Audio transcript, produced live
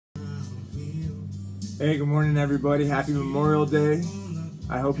Hey, good morning, everybody. Happy Memorial Day.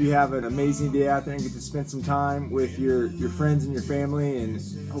 I hope you have an amazing day out there and get to spend some time with your friends and your family, and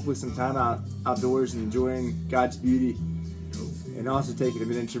hopefully some time outdoors and enjoying God's beauty. And also taking a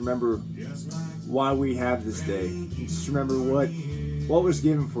minute to remember why we have this day. And just remember what was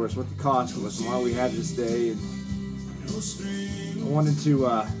given for us, what the cost was, and why we have this day. And I wanted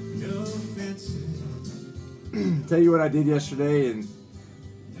to tell you what I did yesterday, and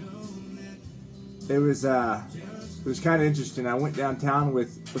it was kind of interesting. I went downtown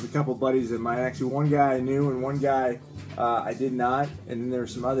with a couple buddies of mine. Actually, one guy I knew and one guy I did not, and then there were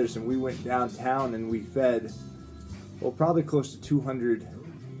some others. And we went downtown and we fed, well, probably close to 200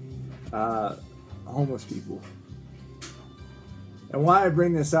 homeless people. And why I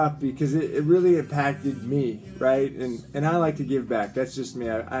bring this up, because it really impacted me, right? And I like to give back. That's just me.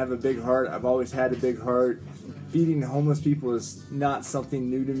 I have a big heart. I've always had a big heart. Feeding homeless people is not something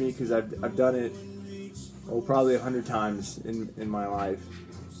new to me, because I've done it, probably 100 times in my life.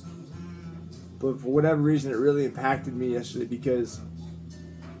 But for whatever reason, it really impacted me yesterday, because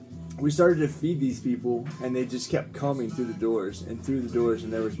we started to feed these people, and they just kept coming through the doors, and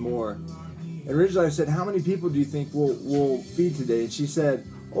there was more. And originally I said, how many people do you think we'll feed today? And she said,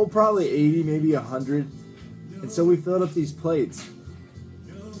 probably 80, maybe 100. And so we filled up these plates,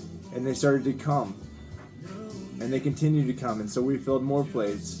 and they started to come, and they continued to come, and so we filled more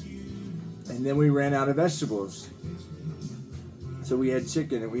plates. And then we ran out of vegetables. So we had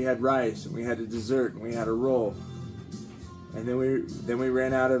chicken, and we had rice, and we had a dessert, and we had a roll. And then we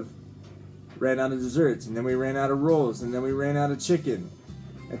ran out of desserts, and then we ran out of rolls, and then we ran out of chicken.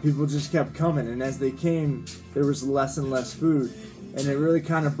 And people just kept coming, and as they came, there was less and less food. And it really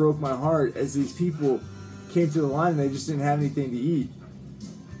kind of broke my heart as these people came to the line and they just didn't have anything to eat.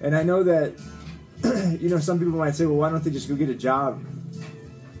 And I know that, some people might say, well, why don't they just go get a job?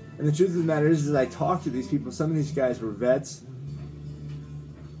 And the truth of the matter is I talked to these people. Some of these guys were vets,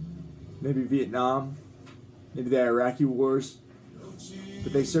 maybe Vietnam, maybe the Iraqi wars.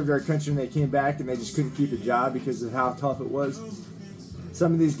 But they served our country and they came back and they just couldn't keep a job because of how tough it was.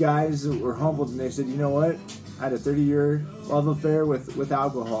 Some of these guys were humbled and they said, you know what? I had a 30-year love affair with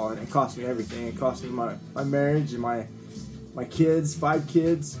alcohol, and it cost me everything. It cost me my marriage and my kids, 5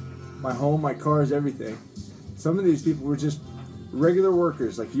 kids, my home, my cars, everything. Some of these people were just regular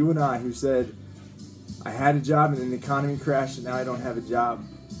workers like you and I, who said, I had a job and then the economy crashed and now I don't have a job.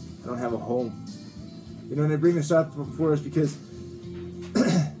 I don't have a home. And I bring this up for us because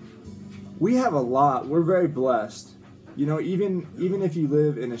we have a lot. We're very blessed. Even if you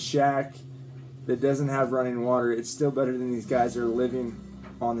live in a shack that doesn't have running water, it's still better than these guys that are living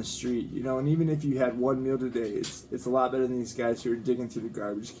on the street. And even if you had one meal today, it's a lot better than these guys who are digging through the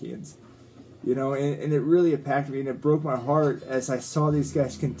garbage cans. And it really impacted me, and it broke my heart as I saw these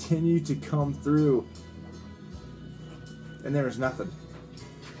guys continue to come through, and there was nothing.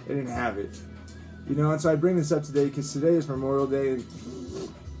 They didn't have it. And so I bring this up today because today is Memorial Day, and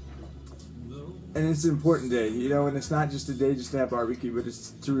it's an important day, and it's not just a day just to have barbecue, but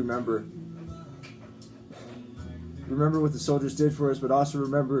it's to remember what the soldiers did for us, but also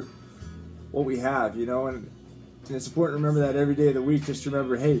remember what we have, and it's important to remember that every day of the week, just to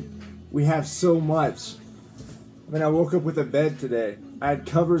remember, hey, we have so much. I woke up with a bed today. I had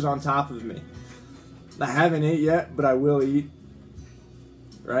covers on top of me. I haven't ate yet, but I will eat.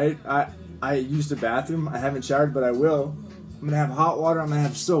 Right? I used a bathroom. I haven't showered, but I will. I'm going to have hot water. I'm going to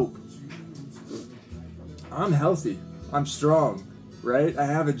have soap. I'm healthy. I'm strong. Right? I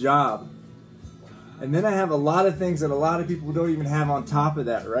have a job. And then I have a lot of things that a lot of people don't even have on top of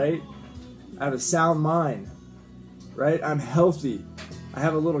that, right? I have a sound mind. Right? I'm healthy. I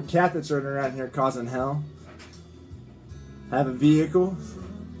have a little cat that's running around here causing hell. I have a vehicle,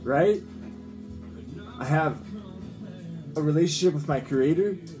 right? I have a relationship with my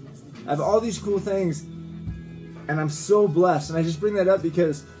Creator. I have all these cool things, and I'm so blessed. And I just bring that up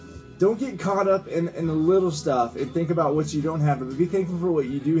because don't get caught up in the little stuff and think about what you don't have, but be thankful for what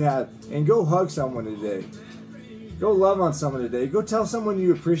you do have, and go hug someone today. Go love on someone today. Go tell someone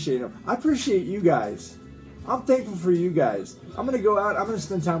you appreciate them. I appreciate you guys. I'm thankful for you guys. I'm going to go out. I'm going to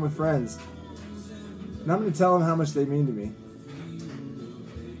spend time with friends. And I'm going to tell them how much they mean to me.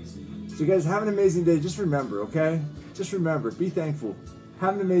 So guys, have an amazing day. Just remember, okay? Just remember. Be thankful.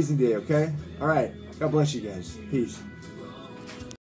 Have an amazing day, okay? All right. God bless you guys. Peace.